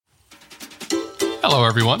Hello,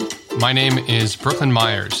 everyone. My name is Brooklyn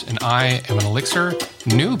Myers, and I am an Elixir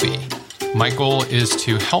newbie. My goal is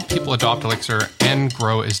to help people adopt Elixir and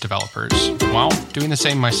grow as developers while doing the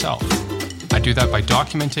same myself. I do that by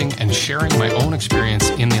documenting and sharing my own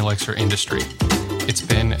experience in the Elixir industry. It's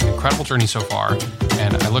been an incredible journey so far,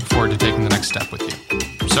 and I look forward to taking the next step with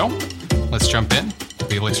you. So, let's jump in to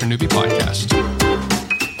the Elixir Newbie Podcast.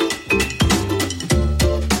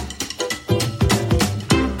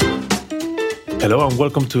 Hello and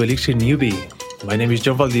welcome to Elixir Newbie. My name is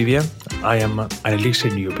John Valdivia. I am an Elixir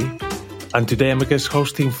newbie, and today I'm a guest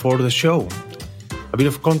hosting for the show. A bit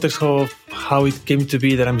of context of how it came to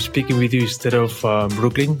be that I'm speaking with you instead of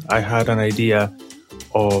Brooklyn. I had an idea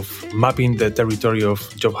of mapping the territory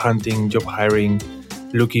of job hunting, job hiring,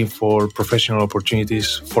 looking for professional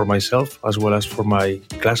opportunities for myself as well as for my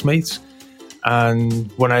classmates.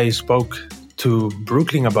 And when I spoke to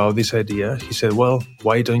Brooklyn about this idea, he said, well,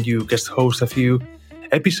 why don't you guest host a few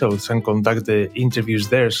episodes and conduct the interviews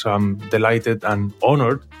there? So I'm delighted and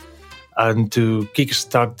honored. And to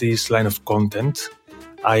kickstart this line of content,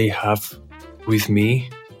 I have with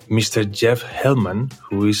me Mr. Jeff Hellman,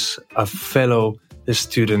 who is a fellow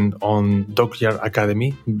student on Dockyard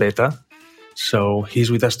Academy, Beta. So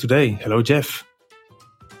he's with us today. Hello, Jeff.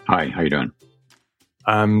 Hi, how you doing?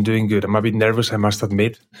 I'm doing good. I'm a bit nervous, I must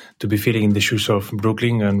admit, to be feeling in the shoes of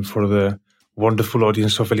Brooklyn and for the wonderful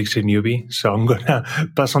audience of Elixir Newbie. So I'm going to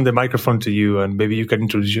pass on the microphone to you, and maybe you can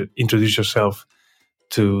introduce yourself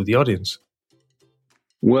to the audience.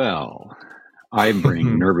 Well, I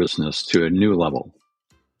bring nervousness to a new level.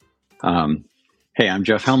 Hey, I'm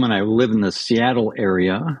Jeff Hellman. I live in the Seattle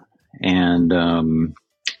area, and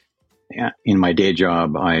in my day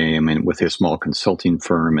job, I am with a small consulting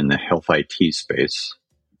firm in the health IT space.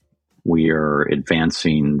 We are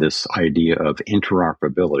advancing this idea of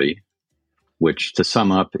interoperability, which, to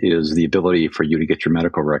sum up, is the ability for you to get your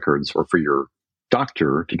medical records, or for your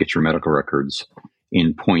doctor to get your medical records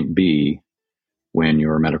in point B when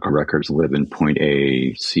your medical records live in point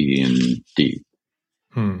A, C, and D.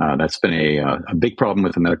 That's been a big problem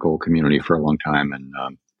with the medical community for a long time, and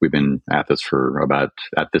we've been at this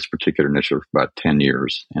at this particular initiative for about 10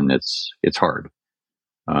 years, and it's hard.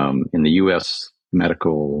 In the U.S.,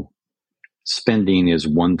 medical spending is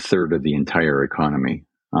 1/3 of the entire economy.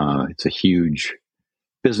 It's a huge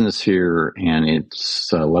business here, and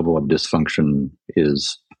its level of dysfunction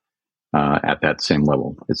is at that same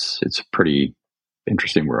level. It's a pretty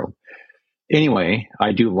interesting world. Anyway,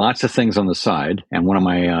 I do lots of things on the side, and one of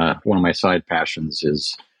my side passions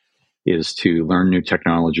is to learn new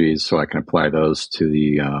technologies so I can apply those to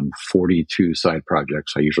the 42 side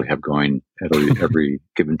projects I usually have going at every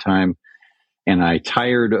given time. And I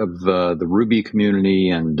tired of the Ruby community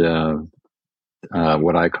and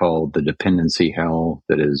what I call the dependency hell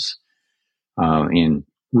that is in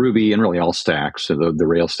Ruby and really all stacks, so the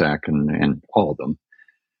Rails stack and all of them.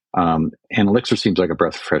 And Elixir seems like a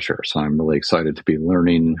breath of fresh air, so I'm really excited to be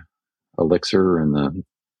learning Elixir and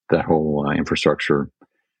that whole infrastructure.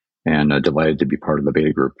 And delighted to be part of the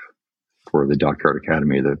beta group for the Dockyard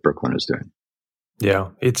Academy that Brooklyn is doing. Yeah,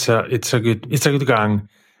 it's a good gang,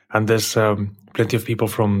 and there's plenty of people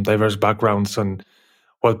from diverse backgrounds. And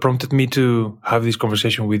what prompted me to have this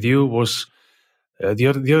conversation with you was the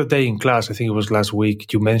other day in class. I think it was last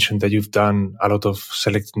week. You mentioned that you've done a lot of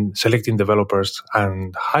selecting developers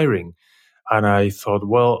and hiring, and I thought,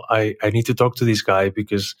 well, I need to talk to this guy,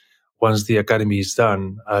 because once the academy is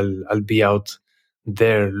done, I'll be out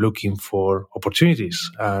there looking for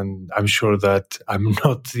opportunities, and I'm sure that I'm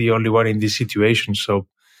not the only one in this situation. So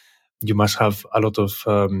you must have a lot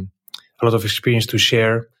of experience to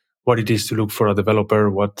share what it is to look for a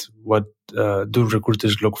developer, what do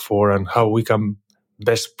recruiters look for, and how we can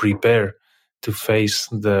best prepare to face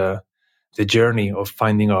the journey of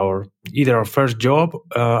finding either our first job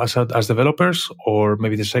as developers, or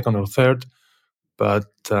maybe the second or third. But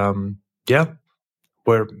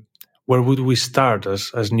where would we start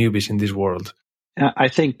as newbies in this world? I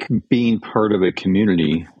think being part of a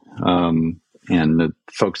community, and the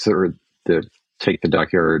folks that take the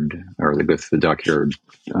Dockyard or they go through the Dockyard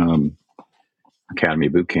Academy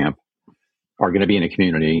Bootcamp are going to be in a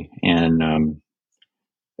community. And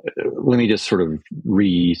let me just sort of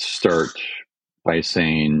restart by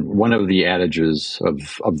saying one of the adages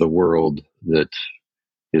of the world that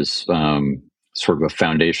is sort of a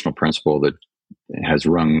foundational principle that has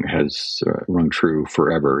rung true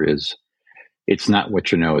forever is, it's not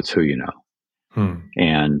what you know, it's who you know.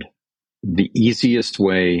 And the easiest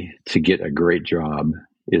way to get a great job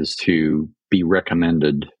is to be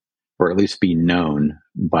recommended, or at least be known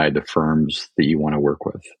by the firms that you want to work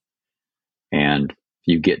with. And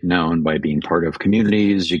You get known by being part of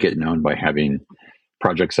communities. You get known by having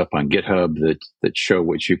projects up on GitHub that show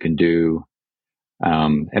what you can do.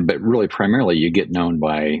 But really, primarily, you get known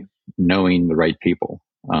by knowing the right people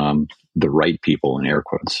in air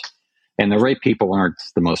quotes. And the right people aren't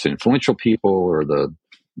the most influential people or the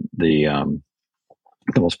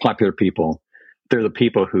most popular people. They're the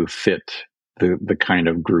people who fit the kind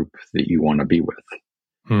of group that you want to be with.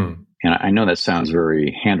 And I know that sounds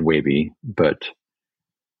very hand wavy, but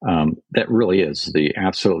that really is the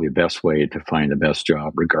absolutely best way to find the best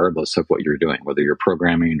job, regardless of what you're doing, whether you're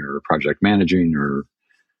programming or project managing or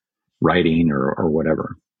writing or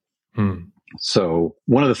whatever. So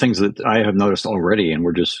one of the things that I have noticed already, and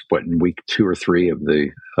we're just in week 2 or 3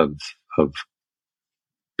 of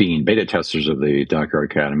being beta testers of the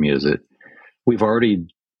Dockyard Academy, is that we've already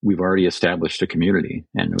established a community,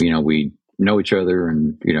 and we know each other,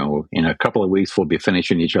 and in a couple of weeks we'll be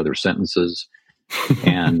finishing each other's sentences,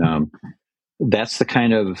 and that's the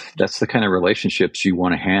kind of relationships you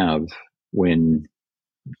want to have when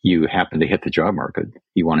you happen to hit the job market.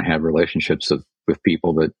 You want to have relationships with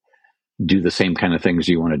people that do the same kind of things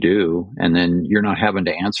you want to do, and then you're not having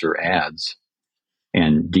to answer ads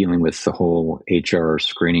and dealing with the whole HR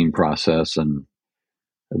screening process and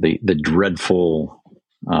the dreadful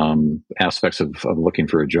aspects of looking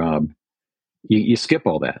for a job. You skip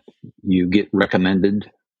all that. You get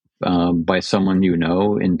recommended by someone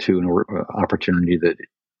into an opportunity that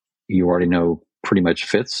you already know pretty much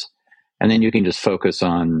fits, and then you can just focus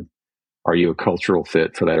on, are you a cultural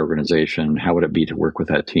fit for that organization? How would it be to work with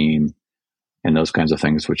that team? And those kinds of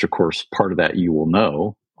things, which of course part of that you will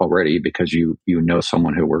know already because you know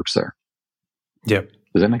someone who works there. Yeah.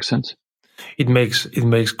 Does that make sense? It makes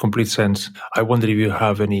complete sense. I wonder if you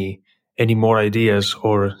have any more ideas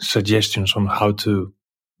or suggestions on how to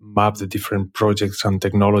map the different projects and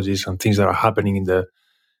technologies and things that are happening in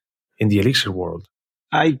the Elixir world.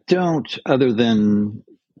 I don't, other than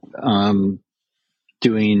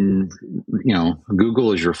doing,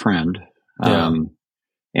 Google is your friend. Yeah.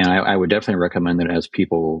 And I would definitely recommend that as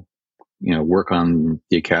people, work on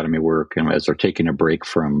the academy work, and as they're taking a break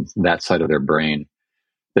from that side of their brain,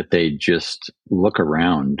 that they just look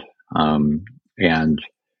around and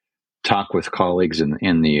talk with colleagues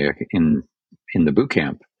in the boot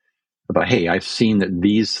camp about, hey, I've seen that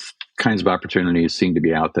these kinds of opportunities seem to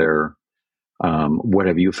be out there. What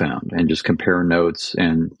have you found? And just compare notes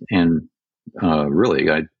and really,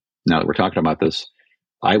 now that we're talking about this,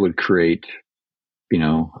 I would create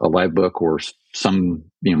a live book or some,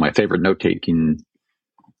 my favorite note-taking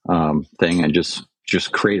thing, and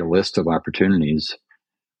just create a list of opportunities.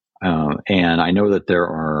 And I know that there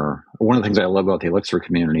are, one of the things I love about the Elixir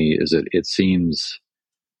community is that it seems,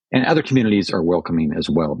 and other communities are welcoming as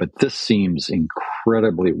well, but this seems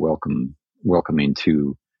incredibly welcoming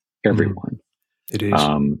to everyone. It is.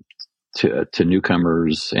 To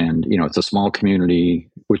newcomers, and it's a small community,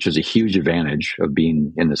 which is a huge advantage of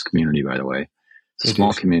being in this community, by the way. It's a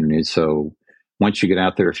small community, so once you get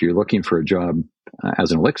out there, if you're looking for a job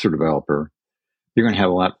as an Elixir developer, you're going to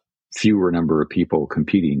have a lot fewer number of people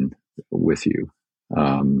competing with you.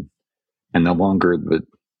 And the longer,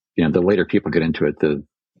 the later people get into it, the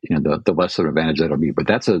less of an advantage that'll be. But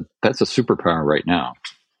that's a superpower right now.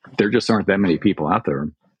 There just aren't that many people out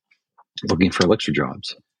there looking for Elixir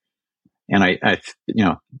jobs. And I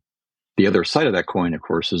the other side of that coin, of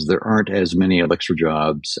course, is there aren't as many Elixir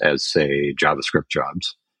jobs as, say, JavaScript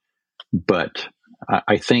jobs. But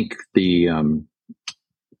I think the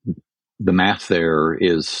math there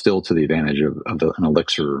is still to the advantage of an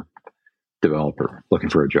Elixir developer looking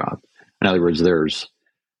for a job. In other words,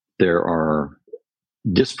 there are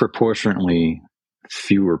disproportionately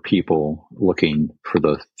fewer people looking for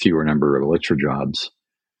the fewer number of Elixir jobs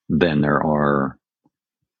than there are.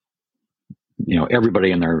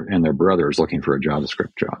 Everybody and their brother is looking for a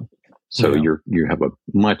JavaScript job. So you have a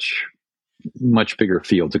much bigger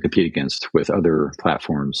field to compete against with other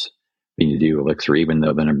platforms than you do Elixir, even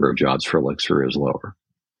though the number of jobs for Elixir is lower.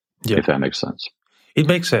 Yeah. If that makes sense. It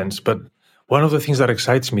makes sense, but one of the things that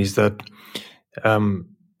excites me is that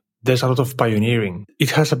there's a lot of pioneering.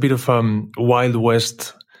 It has a bit of Wild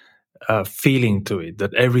West feeling to it,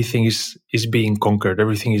 that everything is being conquered,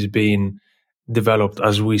 everything is being developed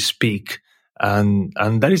as we speak. And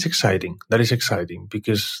that is exciting. That is exciting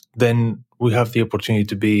because then we have the opportunity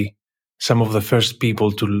to be some of the first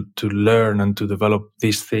people to learn and to develop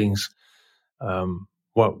these things. One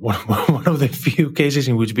of the few cases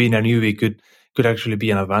in which being a newbie could actually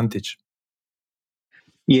be an advantage.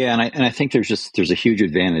 Yeah, and I think there's a huge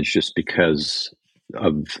advantage just because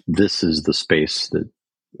of this is the space that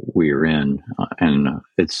we are in, and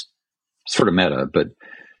it's sort of meta, but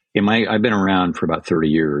I've been around for about 30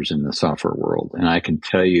 years in the software world, and I can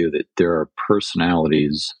tell you that there are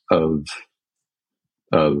personalities of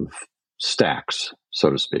stacks, so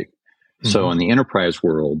to speak. Mm-hmm. So in the enterprise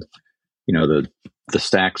world, the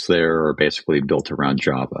stacks there are basically built around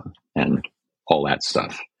Java and all that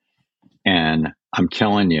stuff. And I'm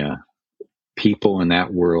telling you, people in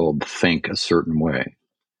that world think a certain way.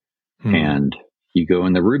 And you go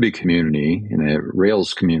in the Ruby community, in the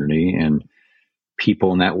Rails community, and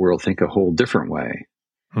people in that world think a whole different way.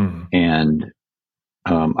 And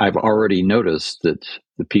I've already noticed that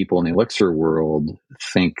the people in the Elixir world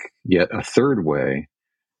think yet a third way.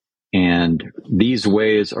 And these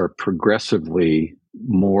ways are progressively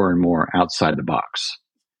more and more outside the box.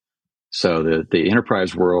 So the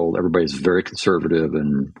enterprise world, everybody's very conservative,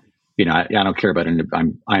 and I don't care about it.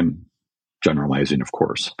 I'm generalizing, of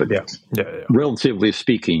course, but relatively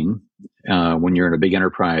speaking, when you're in a big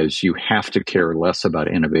enterprise, you have to care less about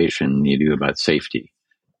innovation than you do about safety.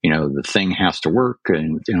 The thing has to work,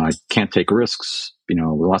 and I can't take risks.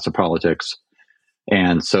 Lots of politics,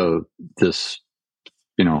 and so this.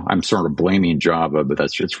 I'm sort of blaming Java, but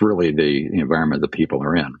it's really the environment that people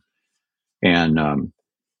are in. And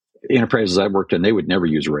enterprises I've worked in, they would never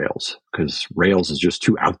use Rails because Rails is just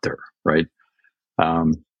too out there, right?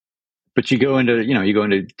 But you go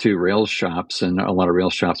into Rails shops, and a lot of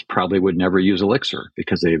Rails shops probably would never use Elixir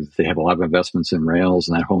because they have a lot of investments in Rails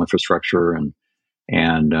and that whole infrastructure, and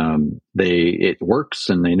it works,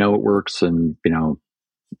 and they know it works, and they're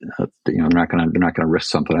not going to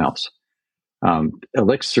risk something else.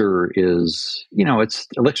 Elixir is,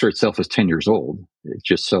 Elixir itself is 10 years old. It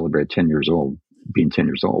just celebrated 10 years old, being 10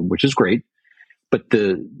 years old, which is great. But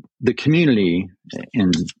the community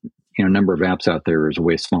and, number of apps out there is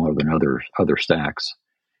way smaller than other stacks.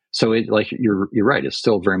 So you're right. It's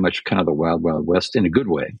still very much kind of the wild, wild west in a good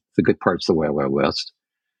way. The good part's the wild, wild west.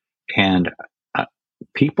 And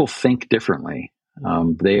people think differently.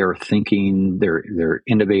 They are thinking, they're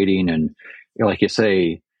innovating. And like you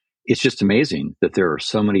say, it's just amazing that there are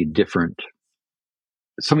so many different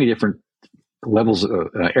levels,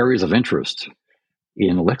 areas of interest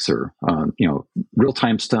in Elixir.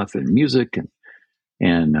 Real-time stuff and music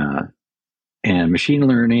and machine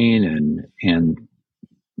learning and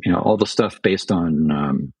all the stuff based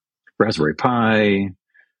on Raspberry Pi.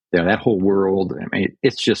 That whole world. I mean,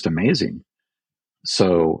 it's just amazing.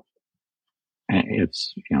 So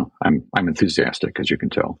it's I'm enthusiastic, as you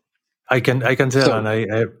can tell. I can tell, and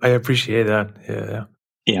I appreciate that.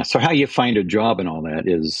 Yeah. So how you find a job and all that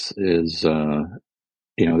is there's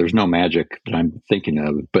no magic that I'm thinking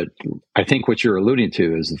of, but I think what you're alluding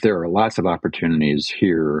to is that there are lots of opportunities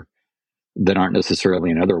here that aren't necessarily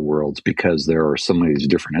in other worlds because there are so many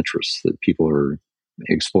different interests that people are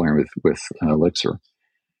exploring with Elixir,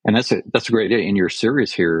 and that's a great idea. In your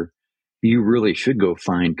series here, you really should go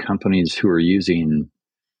find companies who are using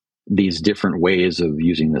these different ways of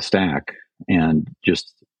using the stack and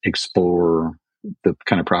just explore the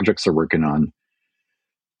kind of projects they're working on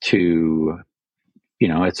to,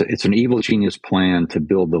 it's an evil genius plan to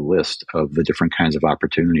build the list of the different kinds of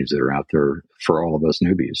opportunities that are out there for all of us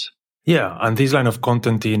newbies. Yeah. And this line of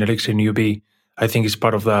content in Elixir Newbie, I think is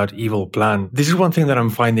part of that evil plan. This is one thing that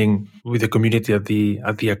I'm finding with the community at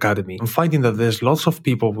the Academy. I'm finding that there's lots of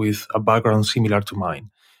people with a background similar to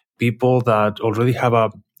mine, people that already have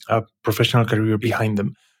a professional career behind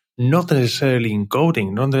them, not necessarily in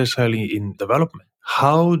coding, not necessarily in development.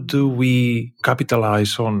 How do we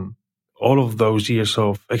capitalize on all of those years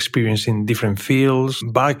of experience in different fields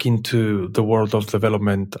back into the world of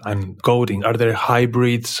development and coding? Are there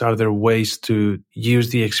hybrids? Are there ways to use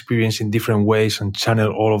the experience in different ways and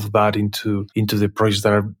channel all of that into the projects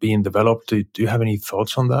that are being developed? Do you have any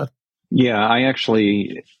thoughts on that? Yeah,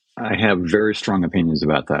 I have very strong opinions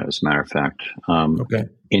about that, as a matter of fact. Okay.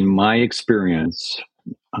 In my experience,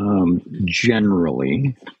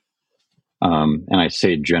 generally, and I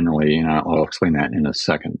say generally, and I'll explain that in a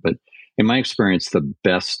second, but in my experience, the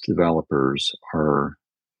best developers are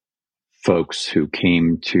folks who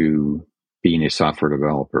came to being a software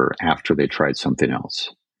developer after they tried something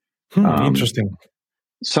else. Interesting.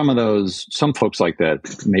 Some folks like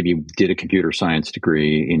that maybe did a computer science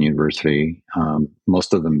degree in university.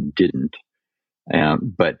 Most of them didn't.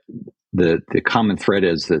 But the common thread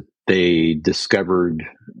is that they discovered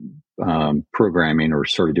programming or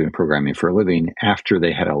started doing programming for a living after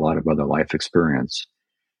they had a lot of other life experience.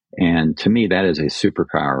 And to me, that is a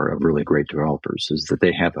superpower of really great developers, is that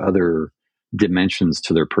they have other dimensions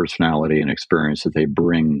to their personality and experience that they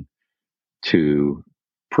bring to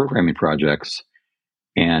programming projects.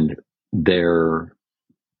 And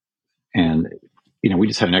we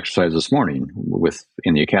just had an exercise this morning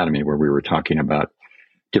in the academy where we were talking about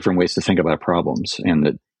different ways to think about problems, and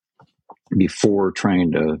that before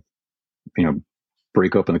trying to,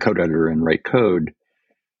 break open the code editor and write code,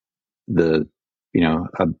 there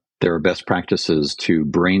are best practices to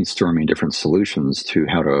brainstorming different solutions to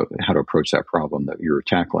how to approach that problem that you're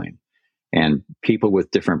tackling. And people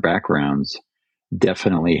with different backgrounds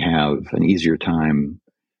definitely have an easier time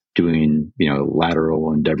doing,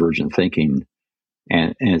 lateral and divergent thinking.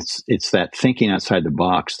 And it's that thinking outside the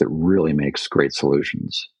box that really makes great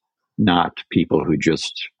solutions, not people who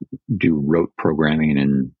just do rote programming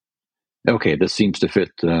and, okay, this seems to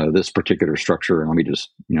fit this particular structure, and let me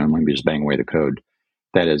just bang away the code.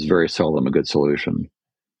 That is very seldom a good solution.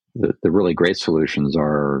 The really great solutions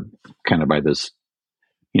are kind of by this,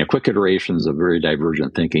 quick iterations of very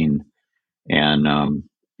divergent thinking, and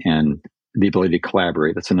the ability to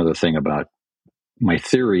collaborate. That's another thing about my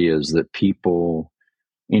theory, is that people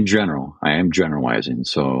in general, I am generalizing,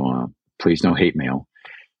 so please no hate mail.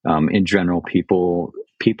 In general, people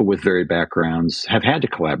with varied backgrounds have had to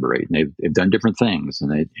collaborate, and they've done different things,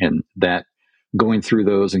 and that going through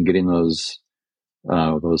those and getting those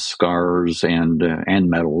scars and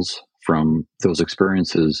medals from those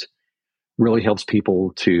experiences really helps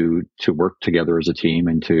people to work together as a team,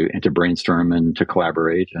 and to brainstorm and to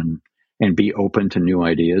collaborate and be open to new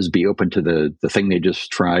ideas, be open to the thing they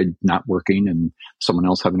just tried not working and someone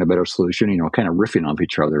else having a better solution, kind of riffing off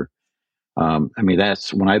each other.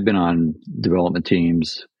 That's when I've been on development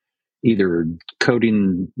teams, either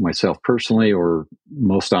coding myself personally or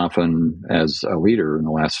most often as a leader in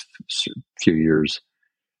the last few years.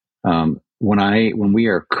 When we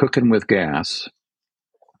are cooking with gas,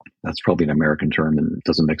 that's probably an American term and it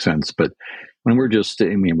doesn't make sense, but when we're just,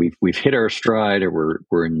 we've hit our stride, or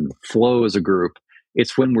we're in flow as a group,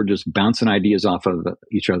 it's when we're just bouncing ideas off of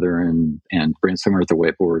each other and brainstorming at the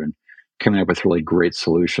whiteboard and coming up with really great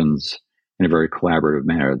solutions in a very collaborative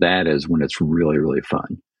manner. That is when it's really, really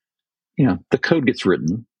fun. The code gets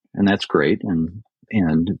written, and that's great, and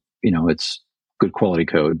it's good quality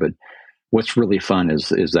code. But what's really fun is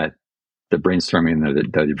that the brainstorming and the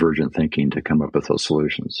divergent thinking to come up with those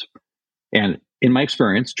solutions. And in my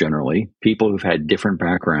experience, generally, people who've had different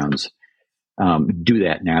backgrounds do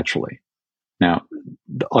that naturally. Now,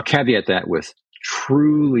 I'll caveat that with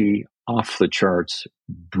truly off the charts,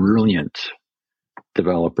 brilliant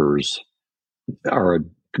developers are a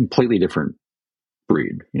completely different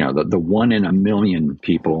breed. The 1 in a million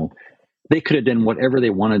people, they could have done whatever they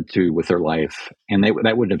wanted to with their life, and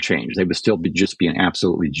that wouldn't have changed. They would still just be an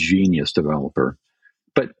absolutely genius developer.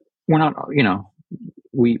 But we're not,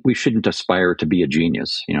 we shouldn't aspire to be a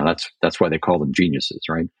genius. That's why they call them geniuses,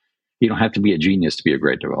 right? You don't have to be a genius to be a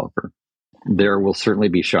great developer. There will certainly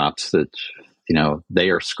be shops that, they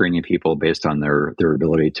are screening people based on their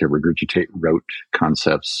ability to regurgitate rote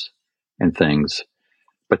concepts and things.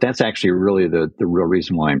 But that's actually really the real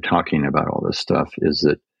reason why I'm talking about all this stuff, is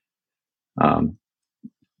that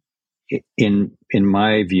in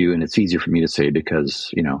my view, and it's easier for me to say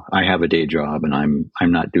because, I have a day job and I'm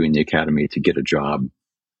not doing the academy to get a job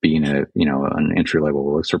being an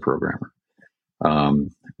entry-level Elixir programmer.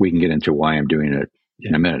 We can get into why I'm doing it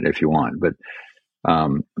in a minute if you want. But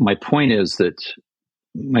my point is that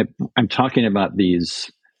I'm talking about these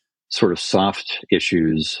sort of soft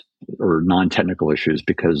issues or non-technical issues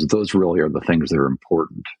because those really are the things that are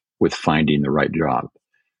important with finding the right job.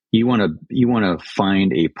 You want to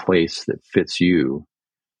find a place that fits you,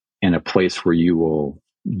 and a place where you will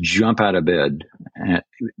jump out of bed,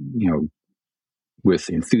 with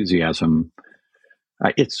enthusiasm.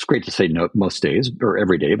 It's great to say no most days or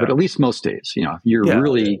every day, but at least most days. You're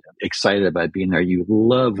really excited about being there. You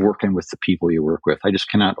love working with the people you work with. I just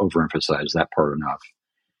cannot overemphasize that part enough.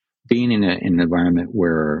 Being in an environment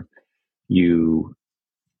where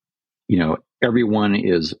everyone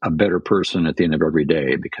is a better person at the end of every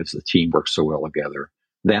day because the team works so well together.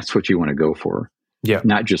 That's what you want to go for. Yeah.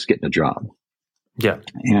 Not just getting a job. Yeah.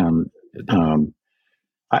 And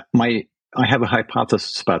I have a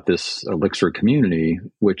hypothesis about this Elixir community,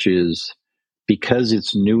 which is because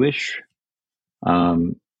it's newish.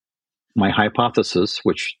 My hypothesis,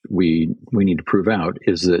 which we need to prove out,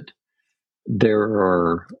 is that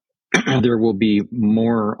there will be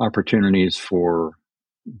more opportunities for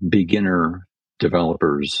beginner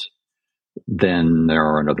developers than there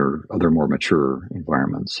are in other more mature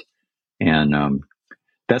environments. And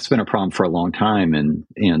that's been a problem for a long time in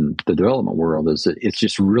the development world, is that it's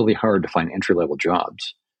just really hard to find entry-level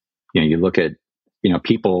jobs. You look at,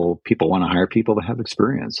 people want to hire people that have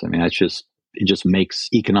experience. It just makes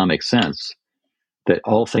economic sense that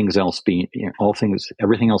everything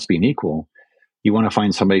else being equal, you want to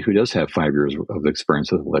find somebody who does have 5 years of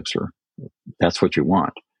experience with Elixir. That's what you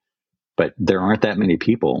want. But there aren't that many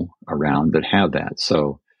people around that have that.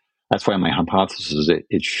 So that's why my hypothesis is that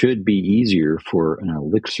it should be easier for an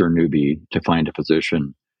Elixir newbie to find a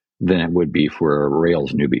position than it would be for a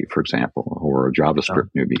Rails newbie, for example, or a JavaScript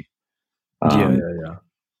newbie. Yeah.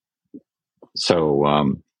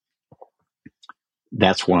 So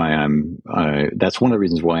that's why that's one of the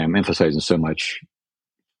reasons why I'm emphasizing so much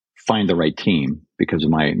find the right team, because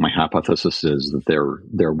my hypothesis is that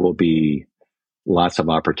there will be lots of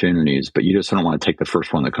opportunities, but you just don't want to take the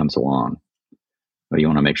first one that comes along. You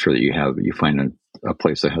want to make sure that you find a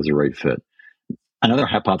place that has the right fit. Another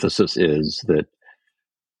hypothesis is that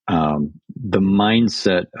the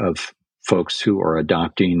mindset of folks who are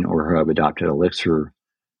adopting or who have adopted Elixir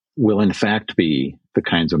will in fact be the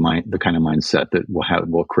kind of mindset that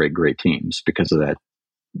will create great teams. Because of that,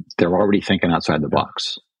 they're already thinking outside the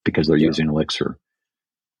box because they're using Elixir.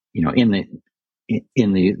 In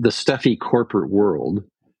the stuffy corporate world,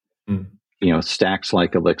 stacks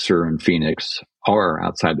like Elixir and Phoenix are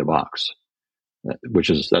outside the box,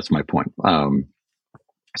 that's my point.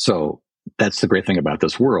 So that's the great thing about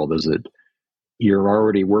this world, is that you're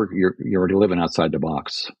already living outside the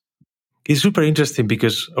box. It's super interesting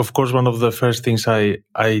because, of course, one of the first things I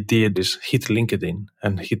did is hit LinkedIn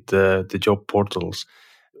and hit the job portals.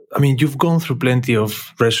 I mean, you've gone through plenty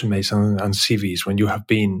of resumes and CVs when you have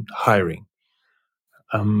been hiring.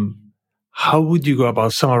 How would you go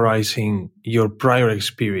about summarizing your prior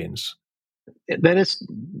experience? That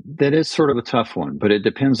is sort of a tough one, but it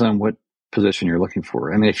depends on what position you're looking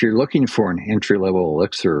for. I mean, if you're looking for an entry-level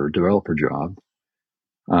Elixir developer job,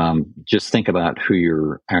 just think about who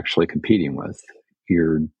you're actually competing with.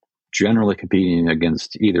 You're generally competing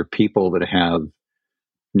against either people that have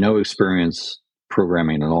no experience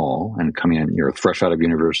programming at all and coming in, you're fresh out of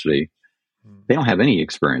university. They don't have any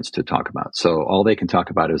experience to talk about. So all they can talk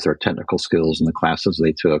about is their technical skills and the classes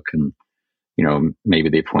they took. And, maybe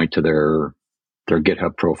they point to their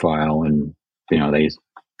GitHub profile and,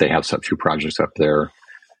 they have a few projects up there.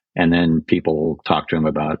 And then people talk to them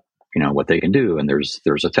about, what they can do. And there's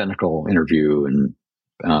a technical interview. And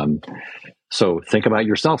so think about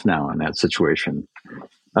yourself now in that situation.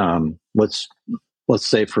 Let's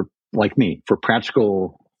say like me, for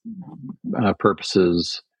practical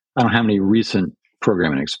purposes, I don't have any recent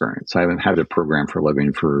programming experience. I haven't had to program for a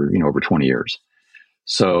living for, over 20 years.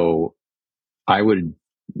 So my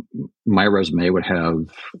resume would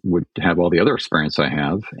have all the other experience I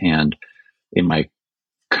have. And in my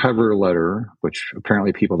cover letter, which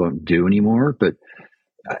apparently people don't do anymore, but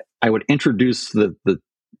I would introduce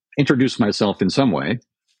introduce myself in some way.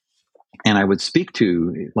 And I would speak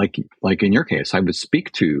to, like in your case, I would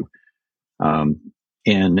speak to,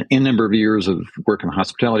 in a number of years of work in the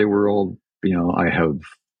hospitality world, I have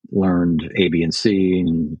learned A, B, and C,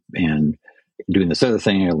 and doing this other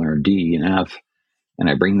thing, I learned D and F, and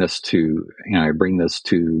I bring this to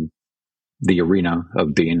the arena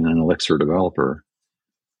of being an Elixir developer,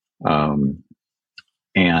 and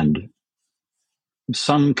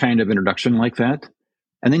some kind of introduction like that,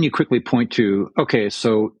 and then you quickly point to, okay,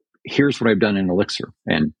 so here's what I've done in Elixir,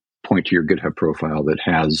 and point to your GitHub profile that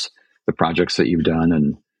has the projects that you've done,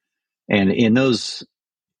 and in those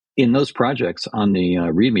projects on the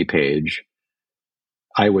README page,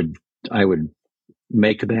 I would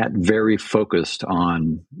make that very focused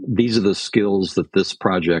on, these are the skills that this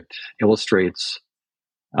project illustrates.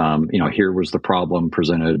 Here was the problem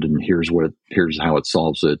presented, and here's how it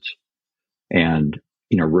solves it, and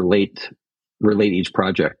relate each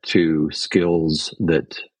project to skills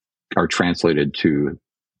that are translated to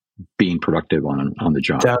being productive on the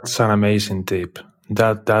job. That's an amazing tip.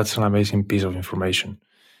 That's an amazing piece of information.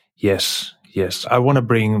 Yes. I want to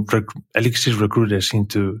bring Elixir recruiters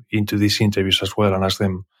into these interviews as well and ask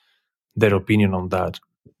them their opinion on that.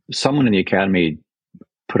 Someone in the academy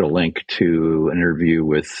put a link to an interview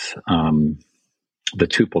with the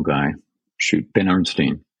Tuple guy, Ben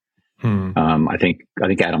Ernstein. I think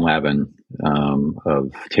Adam Lavin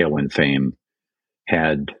of Tailwind fame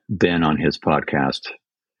had been on his podcast.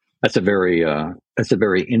 That's a very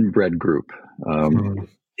inbred group.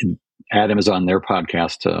 Adam is on their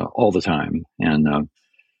podcast all the time, and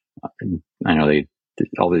I know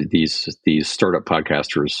these startup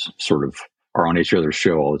podcasters sort of are on each other's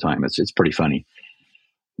show all the time. It's pretty funny.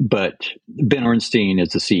 But Ben Ernstein is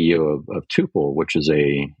the CEO of Tuple, which is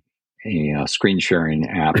a screen sharing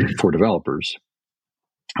app for developers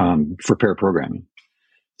for pair programming.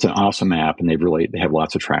 It's an awesome app, and they have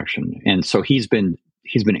lots of traction. And so he's been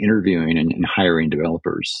interviewing and hiring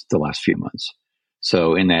developers the last few months.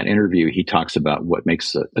 So in that interview, he talks about what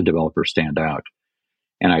makes a developer stand out.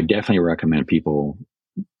 And I definitely recommend people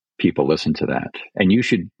listen to that. And you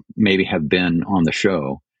should maybe have been on the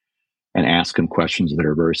show and ask him questions that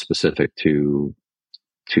are very specific to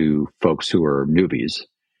folks who are newbies.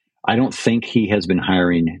 I don't think he has been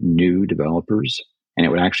hiring new developers, and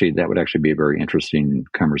that would actually be a very interesting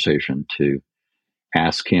conversation to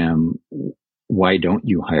ask him, why don't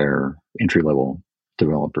you hire entry-level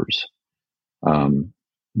developers?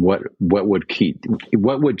 What would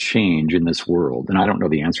change in this world? And I don't know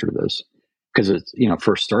the answer to this, because it's,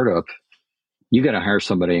 for a startup, you got to hire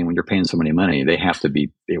somebody, and when you're paying somebody money, they have to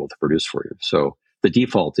be able to produce for you. So the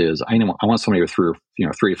default is, I want somebody with 3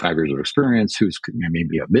 to 5 years of experience, who's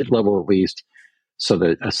maybe a mid-level at least, so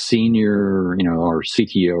that a senior, or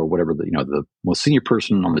CTO or whatever, the most senior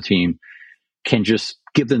person on the team can just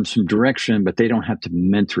give them some direction, but they don't have to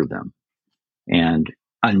mentor them. And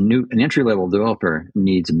an entry-level developer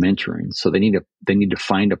needs mentoring, so they need to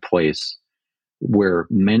find a place where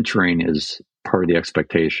mentoring is part of the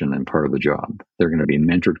expectation and part of the job. They're going to be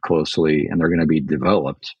mentored closely, and they're going to be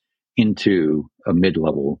developed into a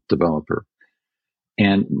mid-level developer.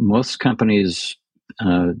 And most companies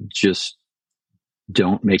just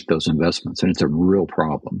don't make those investments, and it's a real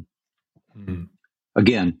problem. Mm-hmm.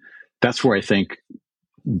 Again, that's where I think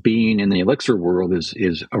being in the Elixir world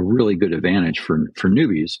is a really good advantage for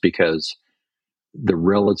newbies, because the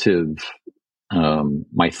relative,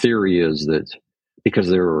 my theory is that because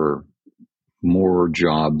there are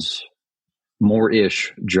more-ish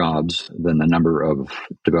jobs than the number of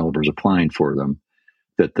developers applying for them,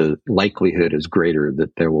 that the likelihood is greater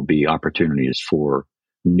that there will be opportunities for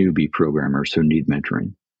newbie programmers who need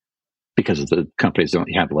mentoring, because the companies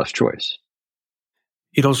don't have less choice.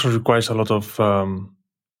 It also requires a lot of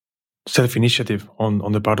self-initiative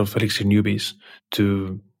on the part of Elixir newbies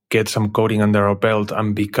to get some coding under our belt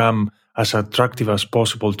and become as attractive as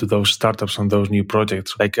possible to those startups and those new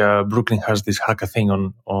projects. Like Brooklyn has this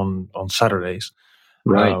hackathon on Saturdays,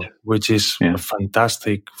 right? Which is a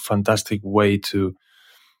fantastic way to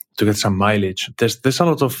get some mileage. There's a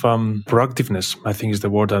lot of proactiveness, I think, is the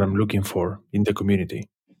word that I'm looking for in the community.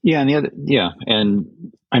 Yeah, and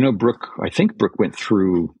I know I think Brooke went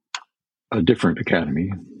through a different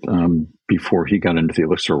academy before he got into the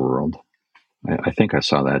Elixir world. I think I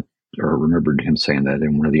saw that, or remembered him saying that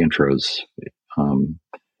in one of the intros in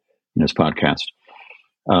his podcast.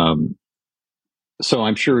 So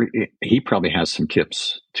I'm sure he probably has some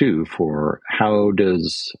tips too for how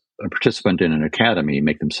does a participant in an academy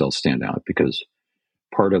make themselves stand out, because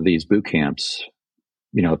part of these boot camps,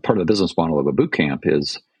 part of the business model of a boot camp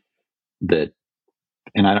is that,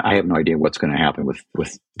 and I have no idea what's going to happen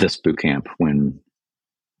with this boot camp when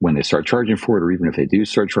they start charging for it, or even if they do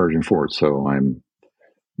start charging for it. So I'm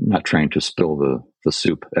not trying to spill the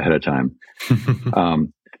soup ahead of time.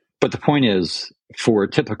 But the point is, for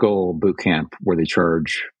a typical boot camp where they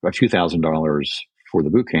charge a few $1,000s for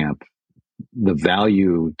the boot camp, the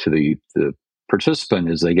value to the participant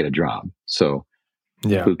is they get a job. So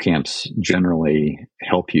boot camps generally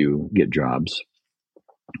help you get jobs.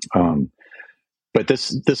 But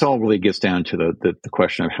this all really gets down to the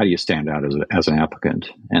question of how do you stand out as an applicant,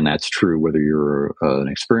 and that's true whether you're an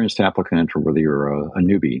experienced applicant or whether you're a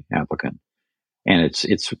newbie applicant. And it's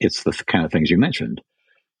the kind of things you mentioned.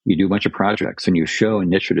 You do a bunch of projects, and you show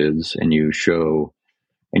initiatives, and you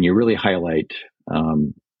really highlight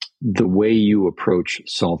the way you approach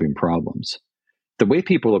solving problems. The way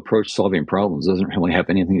people approach solving problems doesn't really have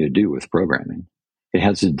anything to do with programming. It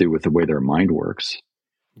has to do with the way their mind works.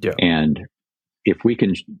 Yeah. And if we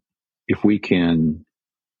can,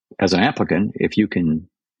 as an applicant, if you can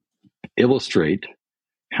illustrate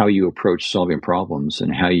how you approach solving problems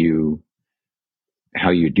and how you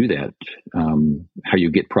do that, how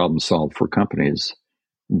you get problems solved for companies,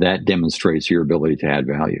 that demonstrates your ability to add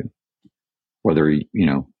value. Whether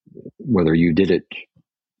you did it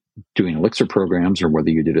doing Elixir programs or whether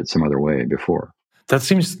you did it some other way before. That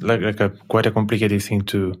seems like quite a complicated thing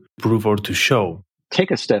to prove or to show.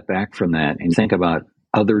 Take a step back from that and think about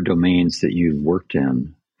other domains that you've worked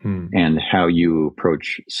in and how you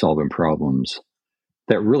approach solving problems.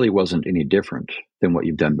 That really wasn't any different than what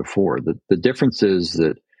you've done before. The difference is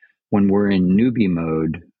that when we're in newbie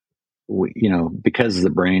mode, because the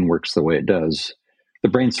brain works the way it does, the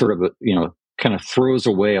brain sort of, kind of throws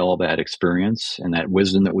away all that experience and that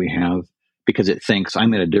wisdom that we have, because it thinks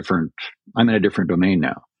I'm in a different domain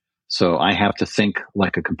now. So I have to think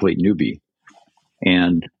like a complete newbie.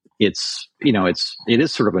 And it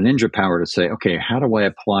is sort of a ninja power to say, okay, how do I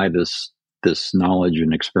apply this knowledge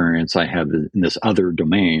and experience I have in this other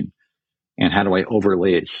domain, and how do I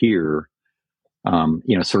overlay it here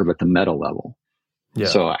sort of at the meta level. Yeah.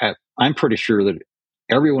 So I'm pretty sure that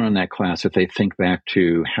everyone in that class, if they think back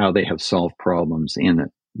to how they have solved problems in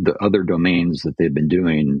the other domains that they've been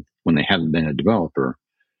doing when they haven't been a developer,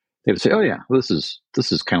 they would say, "Oh yeah, this is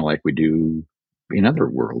kind of like we do in other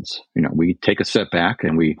worlds. We take a step back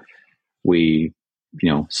and we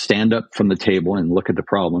stand up from the table and look at the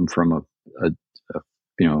problem from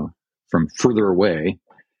from further away,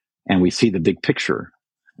 and we see the big picture,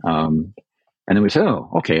 and then we say, oh,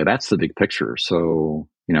 okay, that's the big picture. So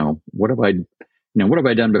what have I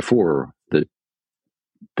done before that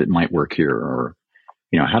might work here, or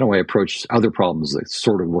how do I approach other problems that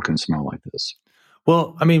sort of look and smell like this?"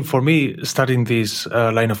 Well, I mean, for me, starting this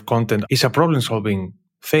line of content is a problem-solving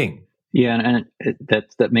thing. Yeah, and it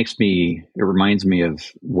reminds me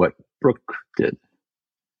of what Brooke did.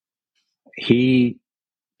 He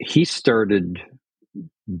started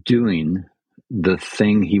doing the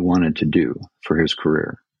thing he wanted to do for his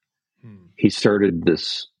career. He started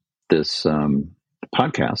this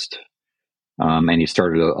podcast, and he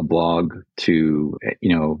started a blog to,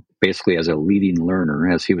 basically as a leading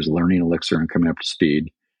learner, as he was learning Elixir and coming up to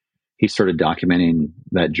speed. He started documenting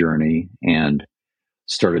that journey and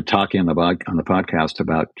started talking on the podcast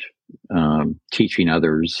about teaching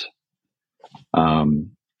others,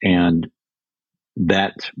 and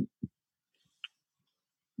that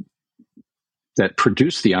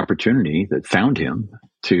produced the opportunity that found him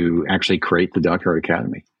to actually create the Dockyard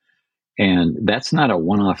Academy. And that's not a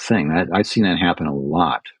one-off thing. I've seen that happen a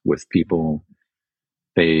lot with people.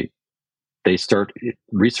 They start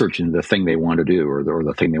researching the thing they want to do or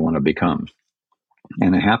the thing they want to become,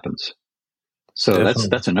 and it happens. So Definitely.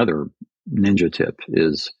 That's another ninja tip,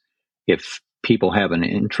 is if people have an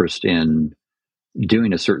interest in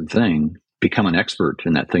doing a certain thing, become an expert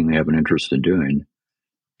in that thing they have an interest in doing,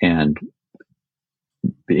 and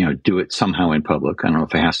do it somehow in public. I don't know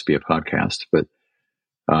if it has to be a podcast, but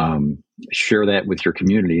share that with your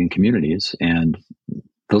community and communities, and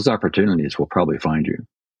those opportunities will probably find you.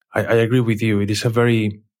 I agree with you. It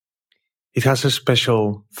has a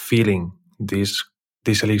special feeling, this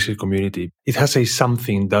Elixir community. It has a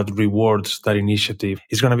something that rewards that initiative.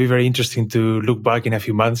 It's going to be very interesting to look back in a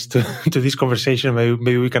few months to this conversation.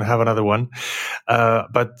 Maybe we can have another one.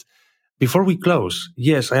 But before we close,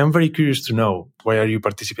 yes, I am very curious to know, why are you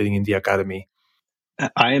participating in the Academy?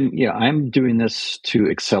 I'm doing this to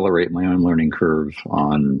accelerate my own learning curve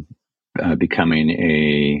on becoming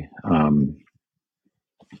a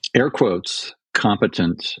air quotes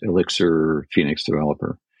competent Elixir Phoenix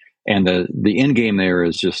developer. And the end game there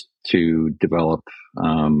is just to develop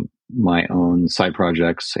my own side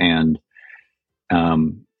projects, and I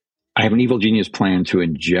have an evil genius plan to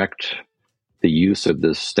inject the use of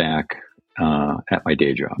this stack at my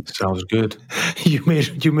day job. Sounds good. You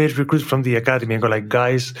made recruits from the Academy and go like,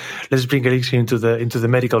 guys, let's bring Elixir into the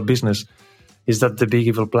medical business. Is that the big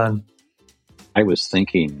evil plan? I was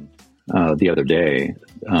thinking the other day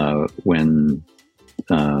when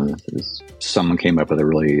someone came up with a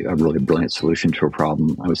really brilliant solution to a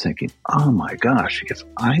problem. I was thinking, oh my gosh, if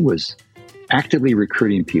I was actively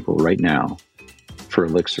recruiting people right now for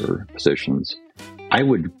Elixir positions, I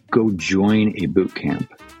would go join a boot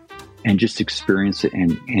camp and just experience it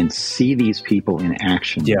and see these people in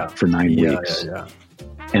action for 9 weeks. Yeah.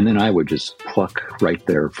 And then I would just pluck right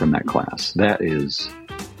there from that class. That is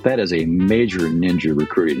a major ninja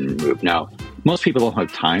recruiting move. Now, most people don't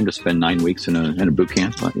have time to spend 9 weeks in a boot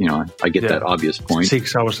camp. I get that obvious point.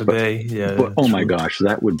 6 hours a day. Yeah. But oh my gosh,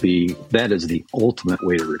 that is the ultimate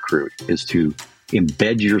way to recruit, is to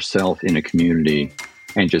embed yourself in a community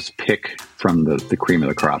and just pick from the cream of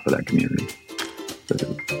the crop of that community.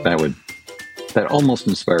 That almost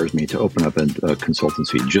inspires me to open up a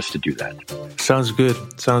consultancy just to do that. Sounds good.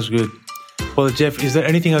 Well, Jeff, is there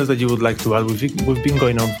anything else that you would like to add? We've been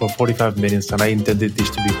going on for 45 minutes, and I intended this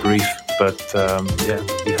to be brief, but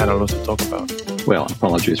we had a lot to talk about. Well,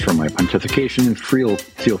 apologies for my pontification, and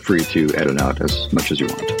feel free to edit out as much as you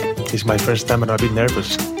want. It's my first time, and I'm a bit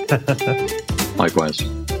nervous. Likewise.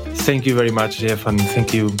 Thank you very much, Jeff, and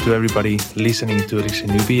thank you to everybody listening to Elixir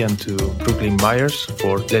Newbie and to Brooklyn Myers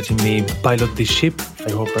for letting me pilot this ship.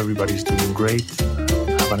 I hope everybody's doing great.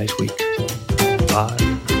 Have a nice week.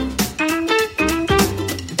 Bye.